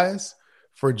you guys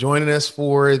for joining us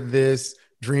for this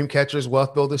Dreamcatchers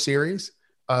Wealth Builder series.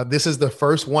 This is the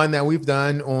first one that we've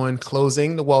done on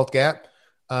closing the wealth gap.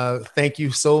 Thank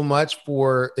you so much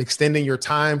for extending your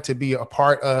time to be a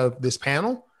part of this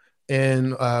panel.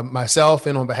 And myself,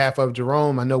 and on behalf of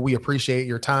Jerome, I know we appreciate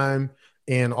your time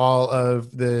and all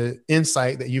of the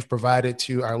insight that you've provided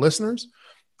to our listeners.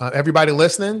 Everybody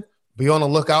listening, be on the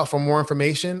lookout for more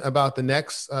information about the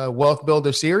next Wealth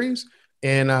Builder series.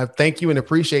 And thank you and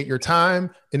appreciate your time.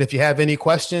 And if you have any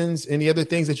questions, any other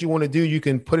things that you want to do, you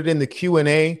can put it in the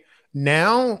Q&A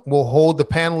now. We'll hold the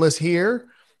panelists here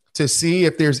to see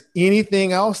if there's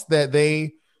anything else that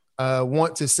they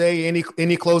want to say.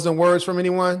 Any closing words from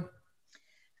anyone?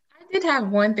 I did have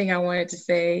one thing I wanted to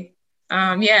say.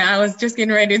 I was just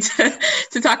getting ready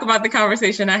to talk about the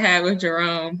conversation I had with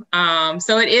Jerome.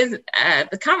 So it is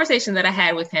the conversation that I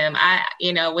had with him.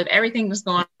 With everything that's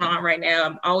going on right now,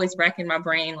 I'm always racking my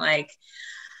brain like,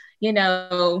 we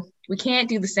can't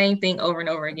do the same thing over and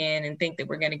over again and think that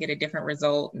we're going to get a different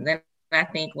result. And then I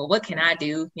think, well, what can I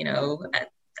do?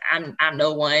 I'm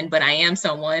no one, but I am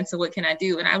someone. So what can I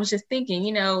do? And I was just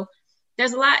thinking,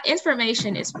 there's a lot.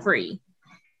 Information is free,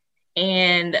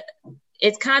 and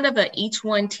it's kind of a each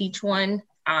one teach one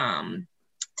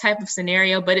type of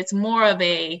scenario, but it's more of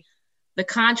the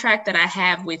contract that I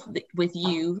have with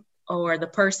you, or the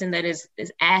person that is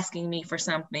asking me for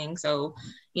something. So,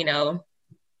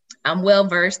 I'm well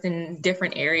versed in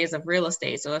different areas of real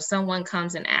estate. So if someone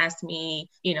comes and asks me,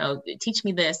 teach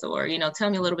me this, or, tell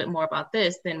me a little bit more about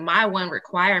this, then my one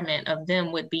requirement of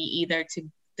them would be either to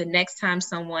the next time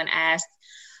someone asks,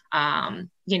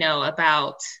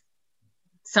 about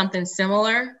something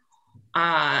similar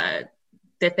that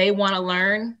they want to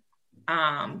learn,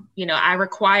 I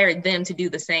require them to do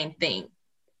the same thing.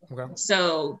 Okay.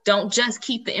 So don't just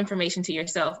keep the information to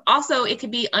yourself. Also, it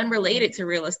could be unrelated to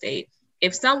real estate.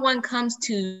 If someone comes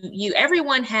to you,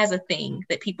 everyone has a thing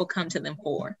that people come to them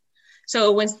for.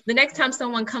 So when the next time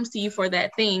someone comes to you for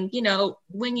that thing,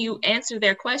 when you answer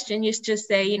their question, you just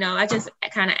say, I just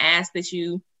kind of ask that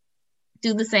you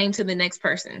do the same to the next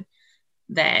person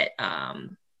that,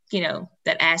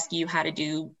 that asks you how to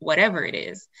do whatever it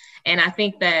is. And I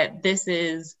think that this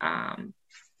is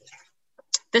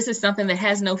something that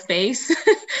has no face.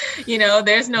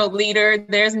 There's no leader,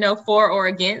 there's no for or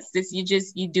against. It's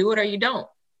you do it or you don't.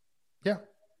 Yeah.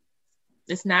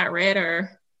 It's not red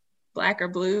or black or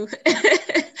blue.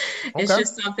 It's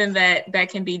just something that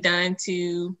can be done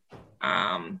to,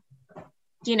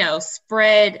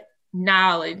 spread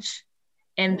knowledge,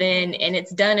 and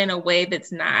it's done in a way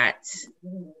that's not,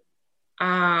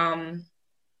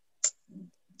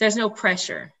 there's no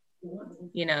pressure.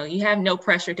 You have no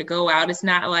pressure to go out. It's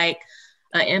not like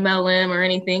an MLM or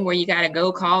anything where you got to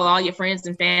go call all your friends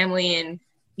and family. And,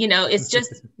 it's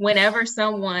just whenever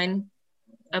someone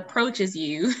approaches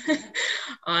you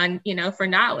on, for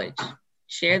knowledge,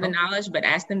 share the knowledge, but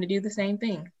ask them to do the same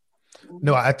thing.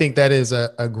 No, I think that is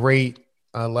a great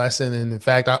lesson. And in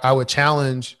fact, I would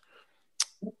challenge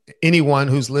anyone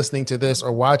who's listening to this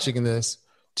or watching this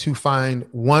to find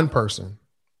one person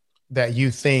that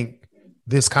you think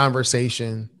this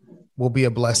conversation will be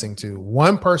a blessing to.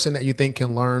 One person that you think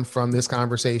can learn from this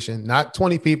conversation, not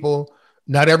 20 people,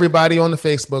 not everybody on the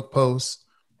Facebook post,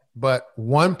 but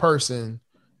one person,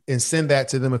 and send that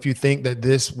to them if you think that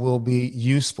this will be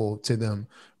useful to them.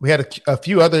 We had a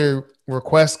few other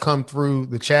requests come through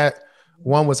the chat.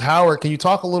 One was, Howard, can you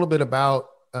talk a little bit about,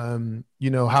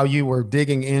 how you were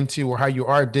digging into, or how you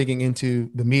are digging into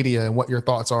the media, and what your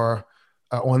thoughts are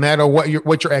on that, or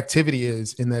what your activity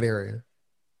is in that area?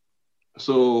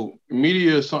 So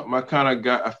media is something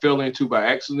I fell into by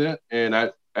accident, and I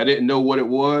didn't know what it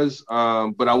was,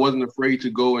 but I wasn't afraid to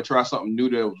go and try something new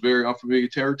that was very unfamiliar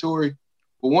territory.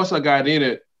 But once I got in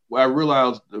it, I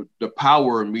realized the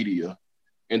power of media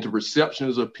and the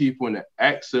perceptions of people and the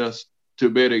access to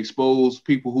better expose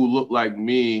people who look like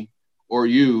me or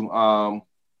you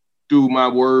through my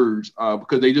words,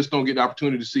 because they just don't get the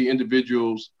opportunity to see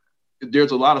individuals.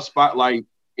 There's a lot of spotlight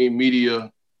in media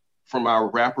from our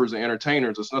rappers and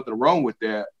entertainers. There's nothing wrong with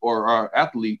that, or our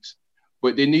athletes,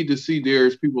 but they need to see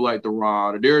there's people like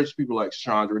Deron, or there's people like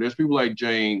Chandra, there's people like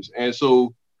James. And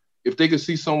so if they could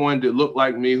see someone that looked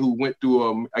like me who went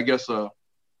through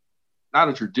not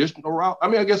a traditional route. I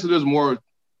mean, I guess it is more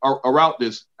a route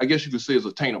that's, I guess you could say, is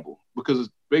attainable, because it's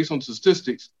based on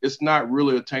statistics. It's not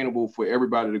really attainable for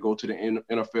everybody to go to the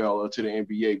NFL or to the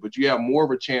NBA, but you have more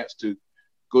of a chance to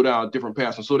go down different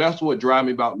paths. And so that's what drives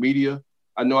me about media.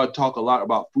 I know I talk a lot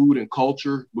about food and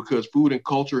culture, because food and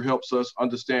culture helps us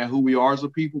understand who we are as a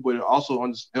people, but it also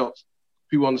helps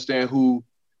people understand who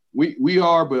we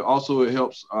are, but also it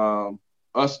helps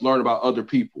us learn about other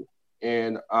people.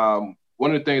 And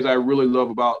one of the things I really love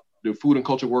about the food and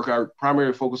culture work, I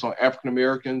primarily focus on African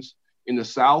Americans in the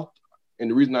South. And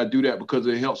the reason I do that, because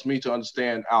it helps me to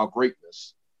understand our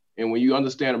greatness. And when you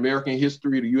understand American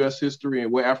history, the U.S. history,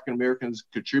 and what African Americans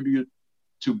contribute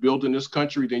to building this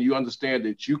country, then you understand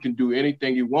that you can do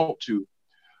anything you want to.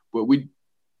 But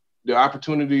the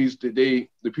opportunities that the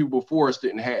people before us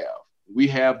didn't have. We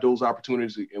have those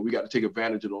opportunities, and we got to take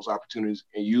advantage of those opportunities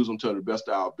and use them to the best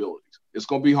of our abilities. It's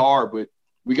going to be hard, but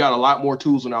we got a lot more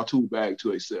tools in our tool bag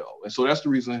to excel. And so that's the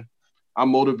reason I'm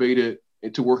motivated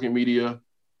into working media.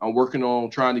 I'm working on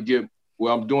trying to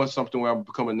I'm doing something where I'm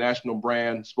become a national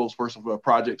brand spokesperson for a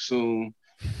project soon.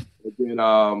 And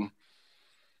then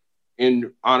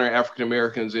in honor of African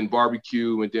Americans in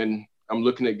barbecue. And then I'm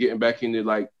looking at getting back into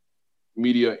like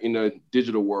media in the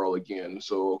digital world again.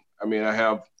 So, I mean,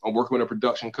 I'm working with a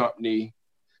production company,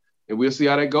 and we'll see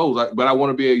how that goes. But I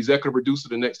want to be an executive producer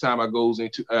the next time I go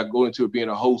into being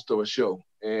a host of a show.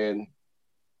 And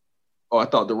oh, I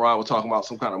thought Deron was talking about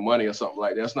some kind of money or something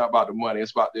like that. It's not about the money.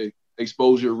 It's about the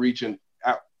exposure, reach, and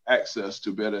access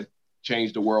to better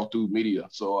change the world through media.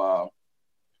 So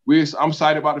I'm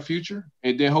excited about the future.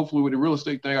 And then hopefully with the real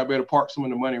estate thing, I better park some of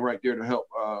the money right there to help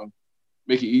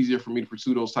make it easier for me to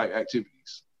pursue those type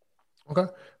activities. Okay,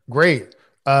 great.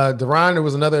 Deron, there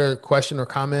was another question or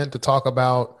comment to talk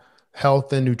about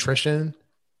health and nutrition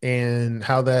and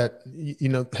how that,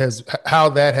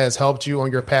 has helped you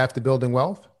on your path to building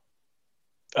wealth.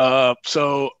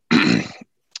 So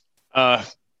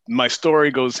my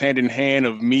story goes hand in hand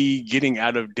of me getting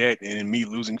out of debt and me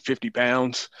losing 50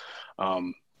 pounds.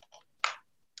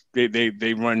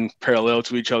 They run parallel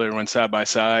to each other, run side by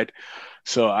side.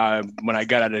 So when I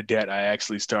got out of debt, I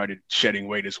actually started shedding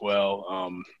weight as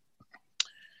well.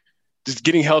 Just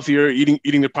getting healthier,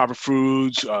 eating the proper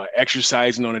foods,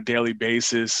 exercising on a daily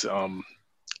basis.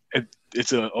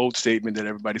 It's an old statement that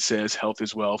everybody says health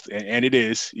is wealth, and it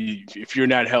is. If you're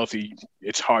not healthy,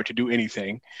 it's hard to do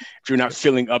anything. If you're not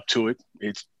feeling up to it,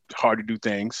 it's hard to do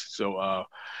things. So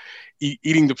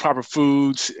eating the proper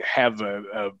foods have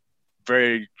a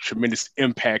very tremendous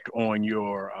impact on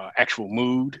your actual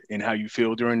mood and how you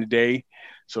feel during the day.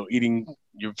 So eating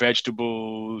your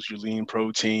vegetables, your lean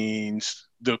proteins,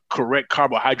 the correct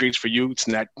carbohydrates for you. It's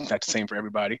not the same for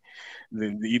everybody.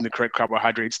 Eating the correct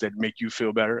carbohydrates that make you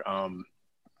feel better.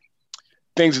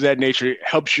 Things of that nature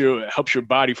helps your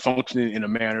body function in a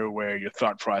manner where your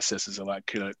thought process is a lot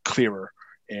clearer,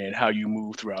 and how you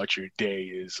move throughout your day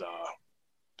is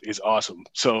awesome.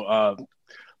 So,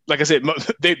 like I said,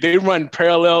 they run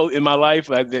parallel in my life.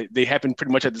 They happen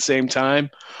pretty much at the same time,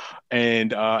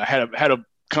 and I had a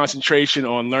concentration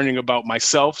on learning about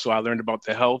myself. So I learned about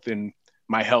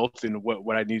my health and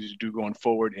what I needed to do going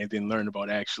forward, and then learned about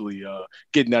actually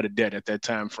getting out of debt at that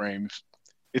time frame.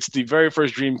 It's the very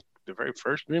first Dream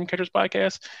Catchers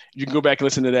podcast. You can go back and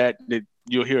listen to that.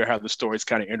 You'll hear how the stories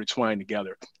kind of intertwine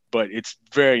together. But it's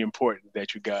very important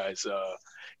that you guys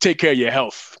take care of your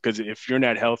health, because if you're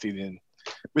not healthy, then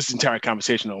this entire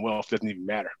conversation on wealth doesn't even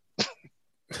matter.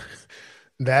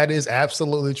 That is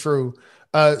absolutely true.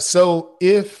 So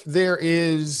if there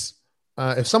is,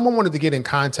 if someone wanted to get in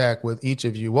contact with each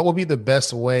of you, what would be the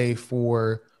best way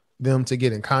for them to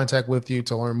get in contact with you,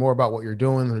 to learn more about what you're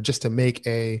doing, or just to make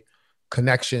a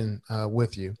connection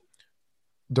with you?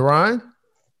 Deron?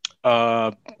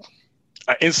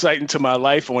 Insight into my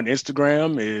life on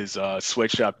Instagram is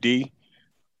Sweatshop D,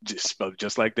 just spelled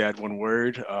just like that, one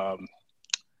word. I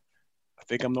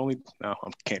think I'm the only, no,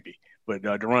 I can't be. But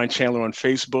Deron Chandler on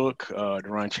Facebook,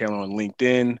 Deron Chandler on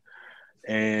LinkedIn.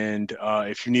 And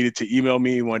if you needed to email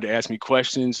me, wanted to ask me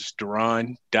questions, it's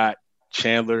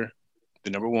Deron.Chandler,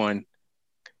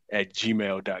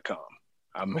 @gmail.com.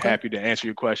 I'm happy to answer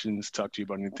your questions, talk to you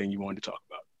about anything you wanted to talk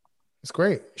about. That's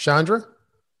great. Chandra?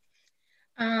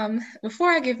 Before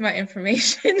I give my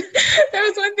information, there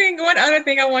was one other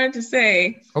thing I wanted to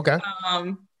say. Okay.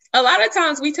 A lot of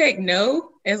times we take no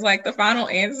as like the final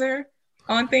answer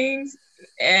on things.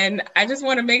 And I just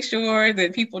want to make sure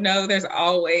that people know there's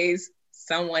always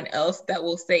someone else that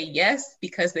will say yes,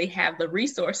 because they have the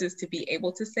resources to be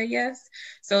able to say yes.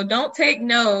 So don't take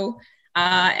no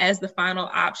as the final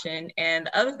option. And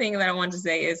the other thing that I wanted to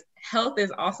say is health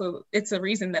is also, it's a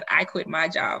reason that I quit my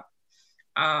job.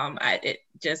 It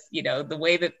just, the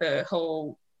way that the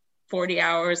whole 40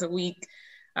 hours a week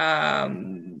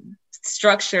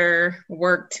structure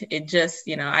worked, it just,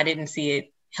 I didn't see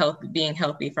it being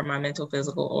healthy for my mental,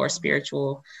 physical, or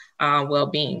spiritual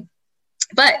well-being.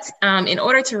 But in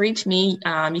order to reach me,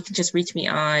 you can just reach me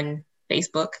on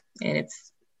Facebook, and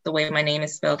it's the way my name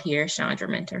is spelled here, Chandra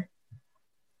Mentor.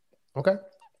 Okay,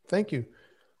 thank you.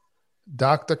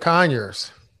 Dr.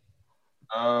 Conyers.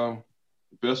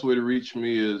 Best way to reach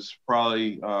me is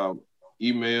probably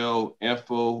email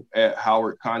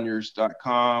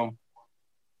info@howardconyers.com.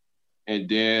 And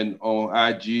then on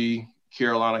IG,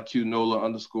 Carolina Q Nola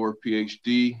 _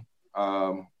 PhD.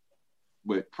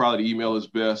 But probably the email is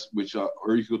best, which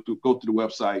or you can go to the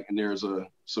website and there's a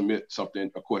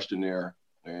question there,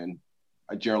 and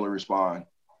I generally respond.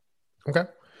 Okay,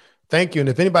 thank you. And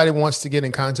if anybody wants to get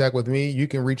in contact with me, you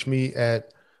can reach me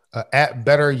at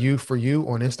Better You for You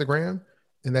on Instagram,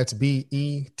 and that's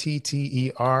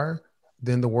BETTER,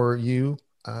 then the word you,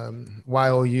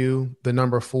 YOU, the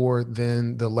number 4,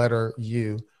 then the letter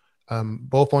U.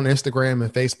 Both on Instagram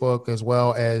and Facebook, as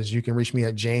well as you can reach me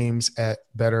at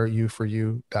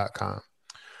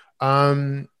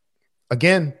james@betteryouforyou.com.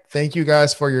 Again, thank you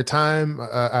guys for your time.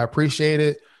 I appreciate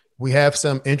it. We have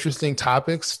some interesting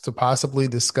topics to possibly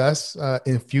discuss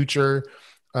in future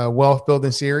wealth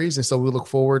building series. And so we look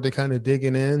forward to kind of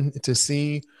digging in to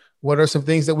see what are some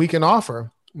things that we can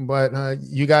offer. But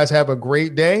you guys have a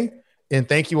great day, and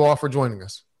thank you all for joining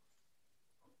us.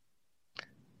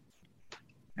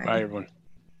 Bye, everyone.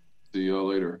 See y'all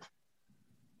later.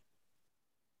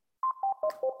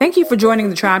 Thank you for joining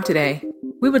the tribe today.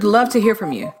 We would love to hear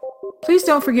from you. Please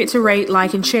don't forget to rate,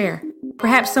 like, and share.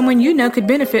 Perhaps someone you know could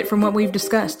benefit from what we've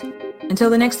discussed. Until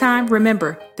the next time,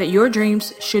 remember that your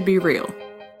dreams should be real.